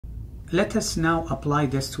let us now apply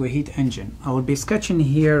this to a heat engine. I will be sketching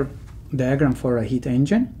here diagram for a heat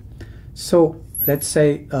engine. So let's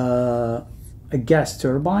say a gas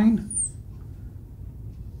turbine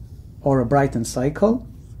or a Brayton cycle.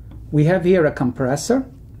 We have here a compressor.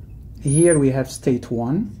 Here we have state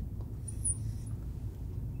 1.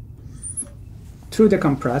 Through the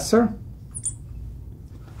compressor.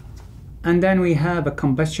 And then we have a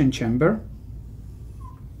combustion chamber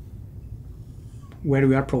where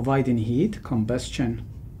we are providing heat, combustion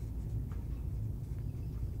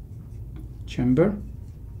chamber.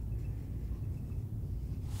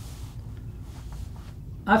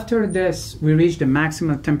 After this, we reach the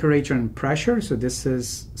maximum temperature and pressure, so this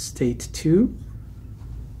is state 2.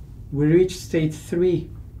 We reach state 3,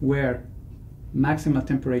 where maximum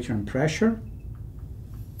temperature and pressure.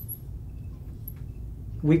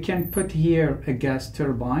 We can put here a gas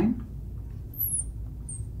turbine.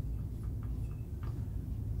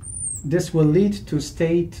 This will lead to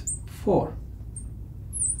state 4.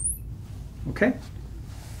 Okay?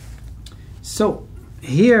 So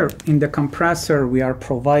here in the compressor we are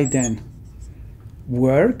providing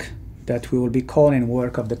work that we will be calling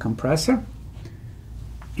work of the compressor.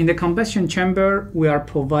 In the combustion chamber we are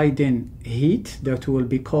providing heat that we will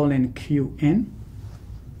be calling Qin.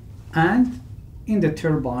 And in the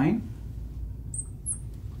turbine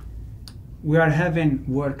we are having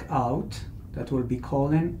work out that we'll be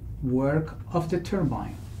calling work of the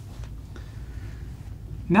turbine.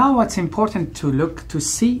 Now what's important to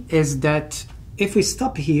see is that if we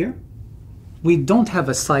stop here, we don't have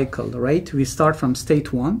a cycle, right? We start from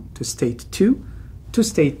state 1 to state 2 to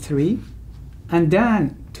state 3 and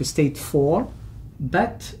then to state 4,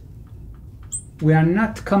 but we are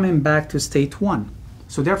not coming back to state 1.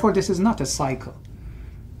 So therefore this is not a cycle.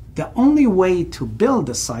 The only way to build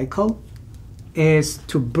a cycle is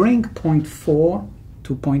to bring point 4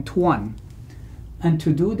 to point 1. And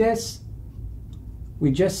to do this, we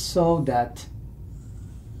just saw that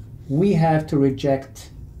we have to reject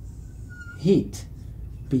heat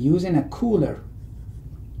by using a cooler.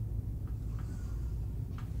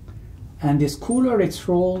 And this cooler, its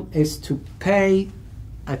role is to pay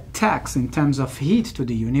a tax in terms of heat to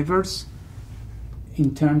the universe,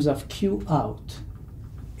 in terms of Q out.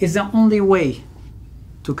 Is the only way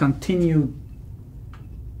to continue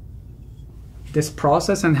this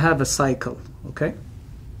process and have a cycle, okay?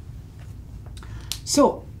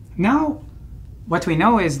 So now what we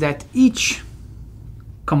know is that each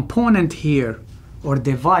component here or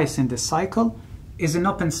device in the cycle is an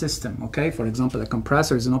open system, okay? For example, a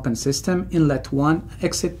compressor is an open system, inlet 1,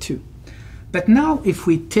 exit 2. But now if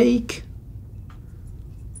we take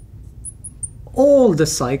all the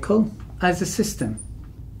cycle as a system,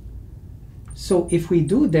 so if we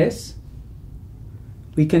do this,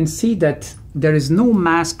 we can see that there is no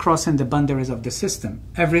mass crossing the boundaries of the system.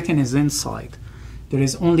 Everything is inside. There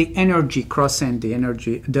is only energy crossing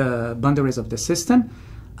the boundaries of the system.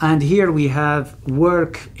 And here we have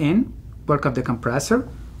work in, work of the compressor,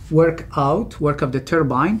 work out, work of the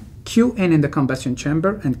turbine, Q in the combustion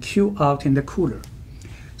chamber, and Q out in the cooler.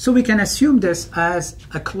 So we can assume this as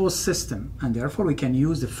a closed system, and therefore we can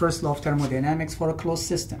use the first law of thermodynamics for a closed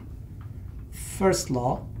system. First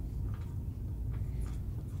law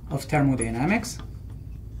of thermodynamics.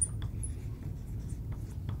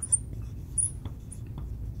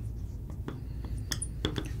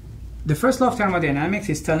 The first law of thermodynamics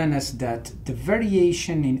is telling us that the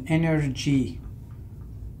variation in energy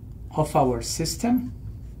of our system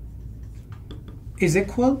is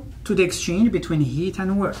equal to the exchange between heat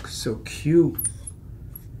and work. So Q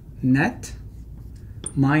net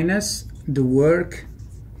minus the work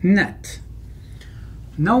net.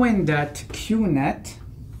 Knowing that Q net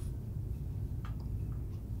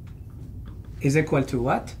is equal to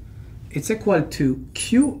what? It's equal to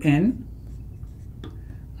Q in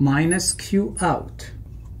minus Q out.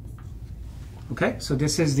 Okay, so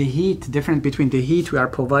this is the heat difference between the heat we are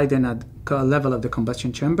providing at the level of the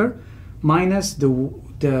combustion chamber minus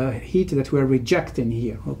the heat that we are rejecting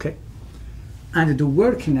here, okay? And the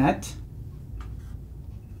work net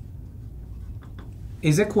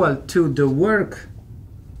is equal to the work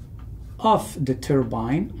of the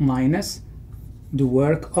turbine minus the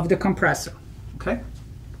work of the compressor, okay?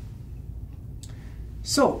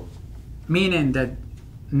 So, meaning that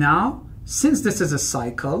now, since this is a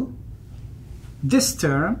cycle, this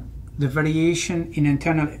term, the variation in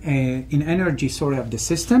in energy of the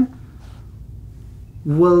system,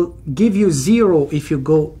 will give you 0 if you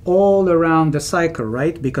go all around the cycle,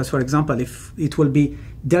 right? Because, for example, if it will be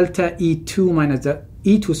delta E2 minus the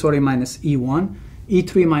E2 minus E1,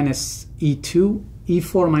 E3 minus E2,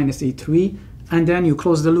 E4 minus E3, and then you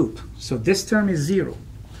close the loop. So this term is 0.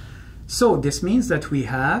 So this means that we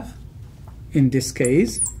have, in this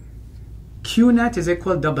case, Q net is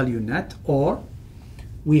equal W net, or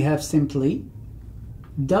we have simply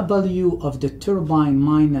W of the turbine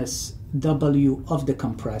minus W of the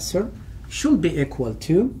compressor should be equal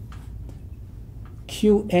to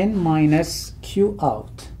Qn minus Q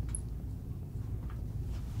out.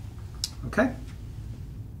 Okay?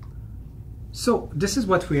 So this is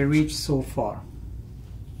what we reached so far.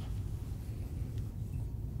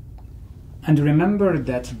 And remember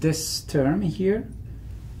that this term here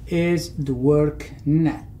is the work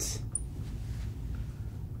net.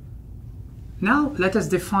 Now let us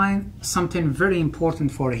define something very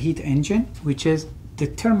important for a heat engine, which is the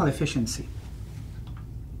thermal efficiency.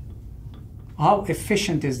 How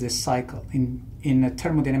efficient is this cycle in a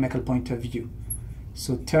thermodynamical point of view?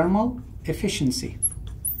 So thermal efficiency.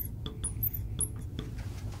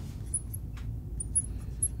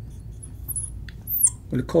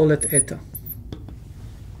 We'll call it eta.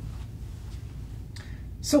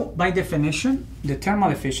 So by definition, the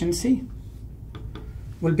thermal efficiency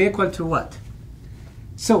will be equal to what?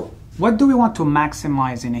 So what do we want to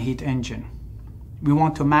maximize in a heat engine? We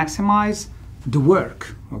want to maximize the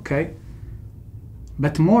work, okay?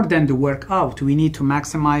 But more than the work out, we need to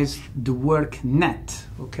maximize the work net,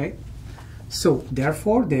 okay? So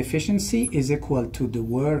therefore, the efficiency is equal to the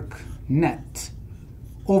work net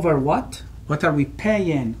over what? What are we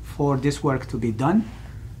paying for this work to be done?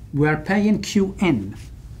 We are paying Qn.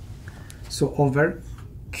 So over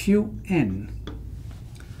Qn.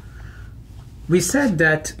 We said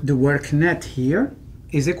that the work net here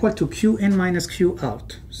is equal to Qn minus Q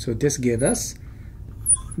out. So this gives us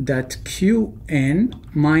that Qn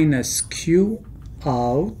minus Q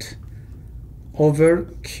out over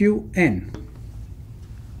Qn.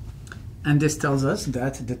 And this tells us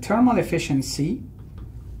that the thermal efficiency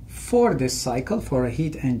for this cycle, for a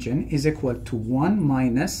heat engine, is equal to 1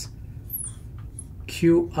 minus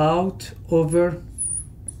Q out over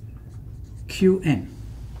Qn.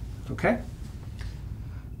 Okay?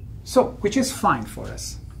 So, which is fine for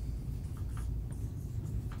us.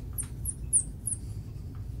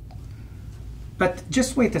 But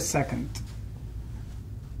just wait a second.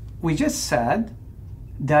 We just said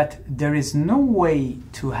that there is no way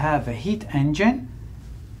to have a heat engine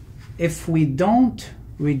if we don't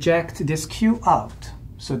reject this Q out.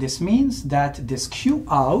 So this means that this Q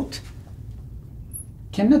out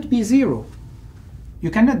cannot be 0.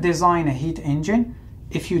 You cannot design a heat engine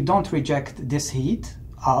if you don't reject this heat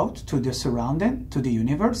out to the surrounding, to the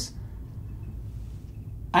universe,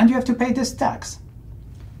 and you have to pay this tax.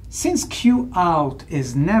 Since Q out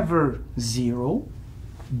is never 0,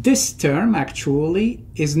 this term actually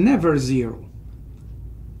is never 0.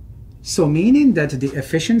 So meaning that the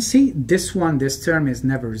efficiency, this term is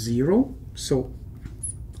never 0. So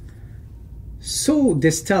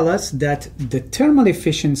this tells us that the thermal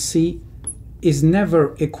efficiency is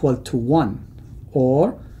never equal to 1,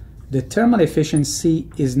 or the thermal efficiency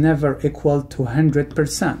is never equal to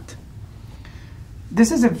 100%.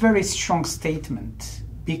 This is a very strong statement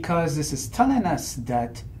because this is telling us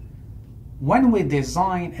that when we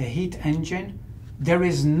design a heat engine, there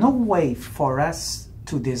is no way for us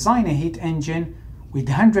to design a heat engine with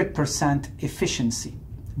 100% efficiency.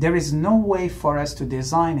 There is no way for us to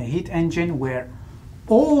design a heat engine where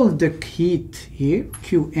all the heat here,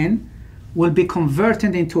 Qn, will be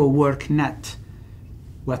converted into a work net.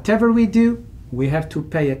 Whatever we do, we have to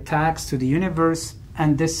pay a tax to the universe,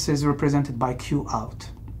 and this is represented by Q out.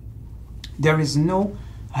 There is no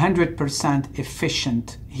 100%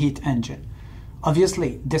 efficient heat engine.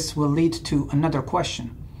 Obviously, this will lead to another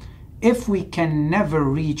question. If we can never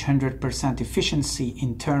reach 100% efficiency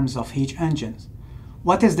in terms of heat engines,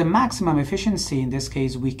 what is the maximum efficiency in this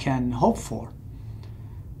case we can hope for?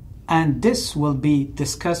 And this will be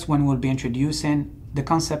discussed when we'll be introducing the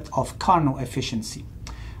concept of Carnot efficiency.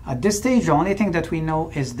 At this stage, the only thing that we know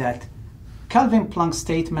is that Kelvin-Planck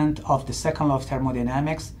statement of the second law of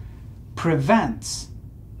thermodynamics prevents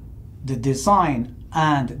the design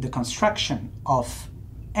and the construction of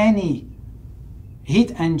any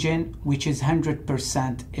heat engine which is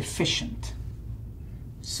 100% efficient.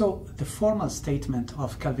 So the formal statement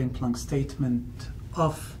of Kelvin-Planck statement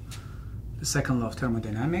of the second law of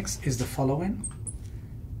thermodynamics is the following.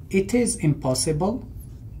 It is impossible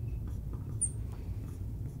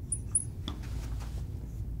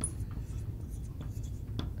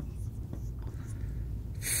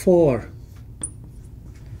for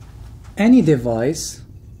any device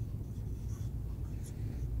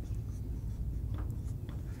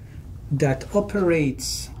that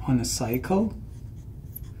operates on a cycle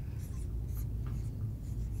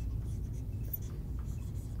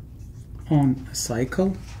on a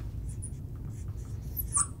cycle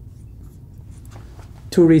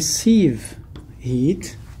to receive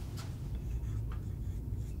heat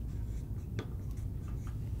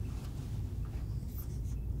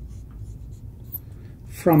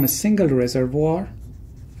from a single reservoir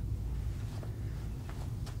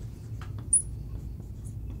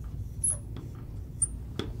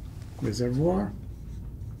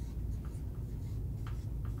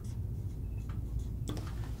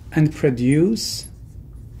and produce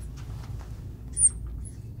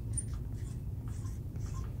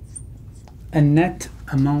a net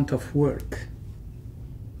amount of work.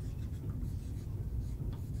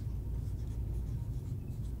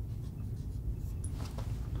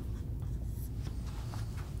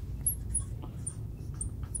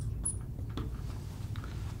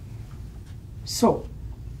 So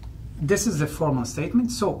this is the formal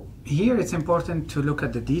statement. So here it's important to look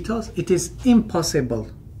at the details. It is impossible.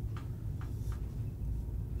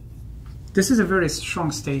 This is a very strong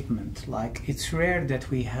statement. Like, it's rare that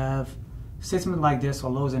we have statements like this or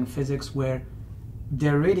laws in physics where they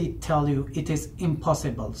really tell you it is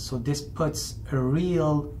impossible. So this puts a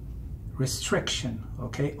real restriction,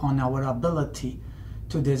 okay, on our ability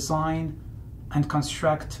to design and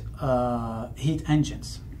construct heat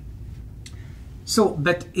engines. So,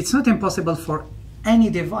 but it's not impossible for any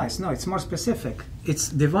device. No, it's more specific. It's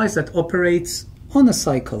a device that operates on a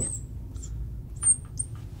cycle.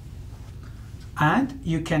 And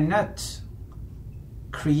you cannot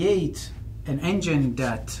create an engine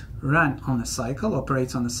that runs on a cycle,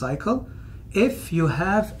 operates on a cycle, if you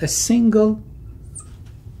have a single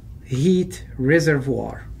heat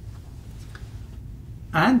reservoir.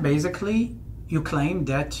 And basically, you claim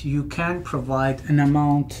that you can provide an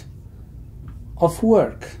amount of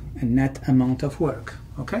work, a net amount of work,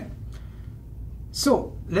 okay?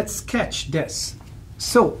 So let's sketch this.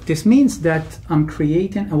 So this means that I'm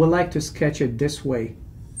creating, I would like to sketch it this way.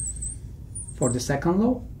 For the second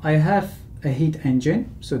law, I have a heat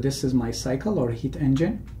engine. So this is my cycle or heat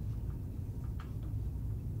engine.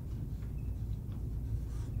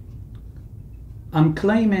 I'm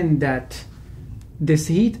claiming that this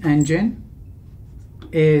heat engine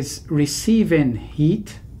is receiving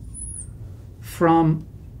heat from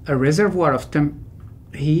a reservoir of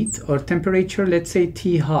heat or temperature, let's say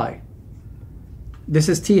T high. This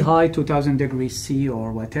is T high, 2000 degrees C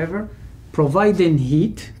or whatever, providing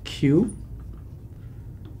heat, Q,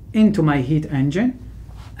 into my heat engine,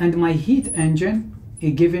 and my heat engine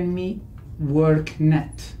is giving me work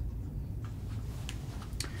net.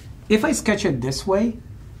 If I sketch it this way,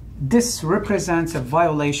 this represents a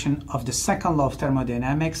violation of the second law of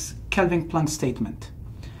thermodynamics, Kelvin-Planck statement.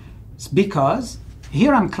 It's because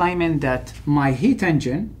here I'm claiming that my heat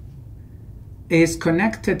engine is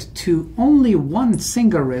connected to only one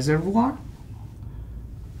single reservoir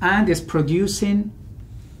and is producing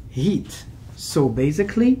heat. So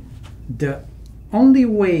basically, the only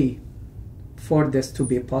way for this to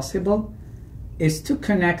be possible is to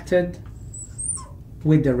connect it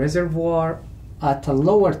with the reservoir at a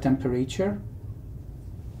lower temperature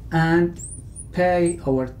and pay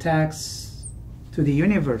our tax to the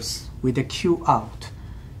universe with a Q out.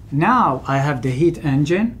 Now I have the heat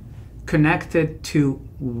engine connected to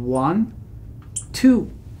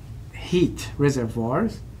two heat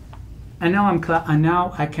reservoirs, and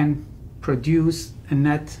now I can produce a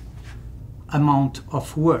net amount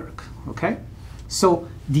of work. Okay, so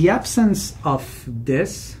the absence of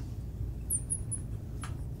this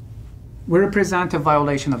will represent a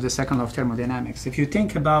violation of the second law of thermodynamics. If you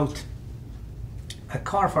think about a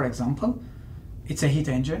car, for example, it's a heat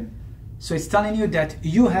engine, so it's telling you that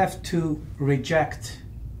you have to reject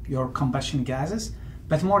your combustion gases,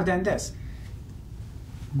 but more than this,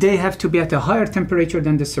 they have to be at a higher temperature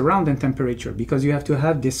than the surrounding temperature, because you have to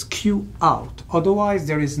have this Q out. Otherwise,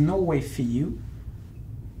 there is no way for you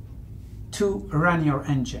to run your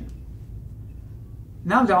engine.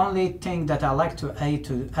 Now, the only thing that I like to add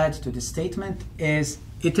to the statement is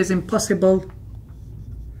it is impossible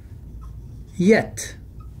yet.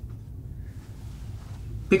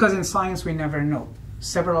 Because in science, we never know.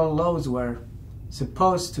 Several laws were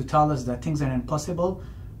supposed to tell us that things are impossible,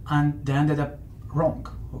 and they ended up wrong,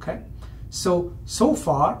 okay? So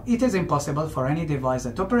far, it is impossible for any device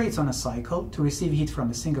that operates on a cycle to receive heat from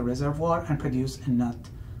a single reservoir and produce a net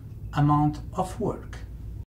amount of work.